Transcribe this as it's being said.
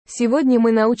Сегодня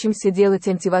мы научимся делать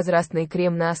антивозрастный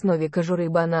крем на основе кожуры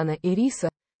банана и риса,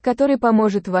 который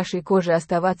поможет вашей коже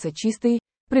оставаться чистой,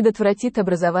 предотвратит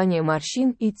образование морщин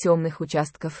и темных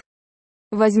участков.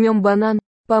 Возьмем банан,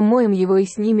 помоем его и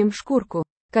снимем шкурку,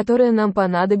 которая нам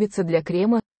понадобится для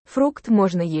крема. Фрукт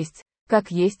можно есть, как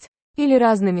есть, или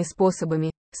разными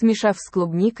способами, смешав с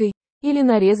клубникой, или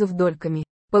нарезав дольками,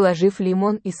 положив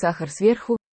лимон и сахар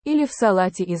сверху, или в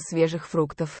салате из свежих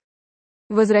фруктов.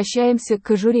 Возвращаемся к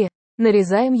кожуре,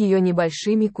 нарезаем ее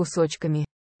небольшими кусочками.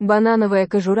 Банановая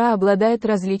кожура обладает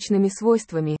различными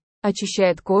свойствами,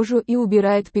 очищает кожу и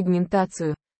убирает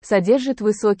пигментацию, содержит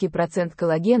высокий процент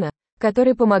коллагена,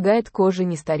 который помогает коже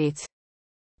не стареть.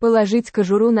 Положить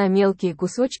кожуру на мелкие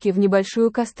кусочки в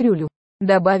небольшую кастрюлю,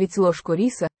 добавить ложку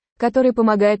риса, который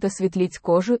помогает осветлить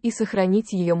кожу и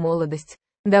сохранить ее молодость,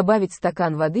 добавить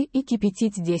стакан воды и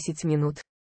кипятить 10 минут.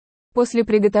 После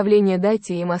приготовления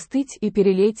дайте им остыть и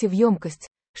перелейте в емкость,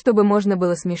 чтобы можно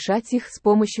было смешать их с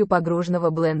помощью погружного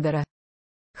блендера.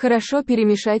 Хорошо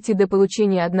перемешайте до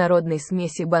получения однородной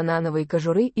смеси банановой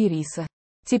кожуры и риса.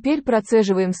 Теперь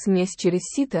процеживаем смесь через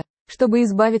сито, чтобы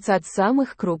избавиться от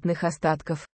самых крупных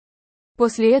остатков.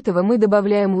 После этого мы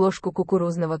добавляем ложку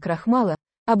кукурузного крахмала,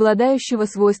 обладающего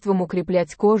свойством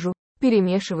укреплять кожу,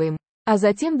 перемешиваем, а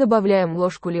затем добавляем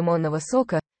ложку лимонного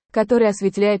сока, который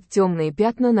осветляет темные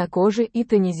пятна на коже и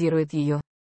тонизирует ее.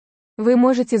 Вы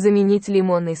можете заменить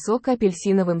лимонный сок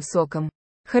апельсиновым соком.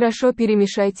 Хорошо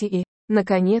перемешайте и,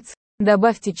 наконец,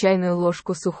 добавьте чайную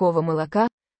ложку сухого молока,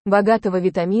 богатого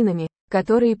витаминами,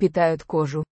 которые питают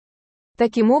кожу.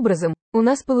 Таким образом, у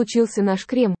нас получился наш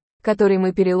крем, который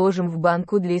мы переложим в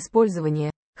банку для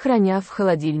использования, храня в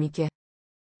холодильнике.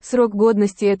 Срок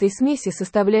годности этой смеси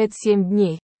составляет 7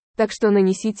 дней, так что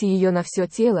нанесите ее на все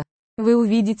тело. Вы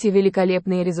увидите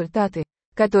великолепные результаты,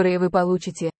 которые вы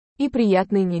получите, и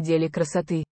приятной недели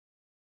красоты.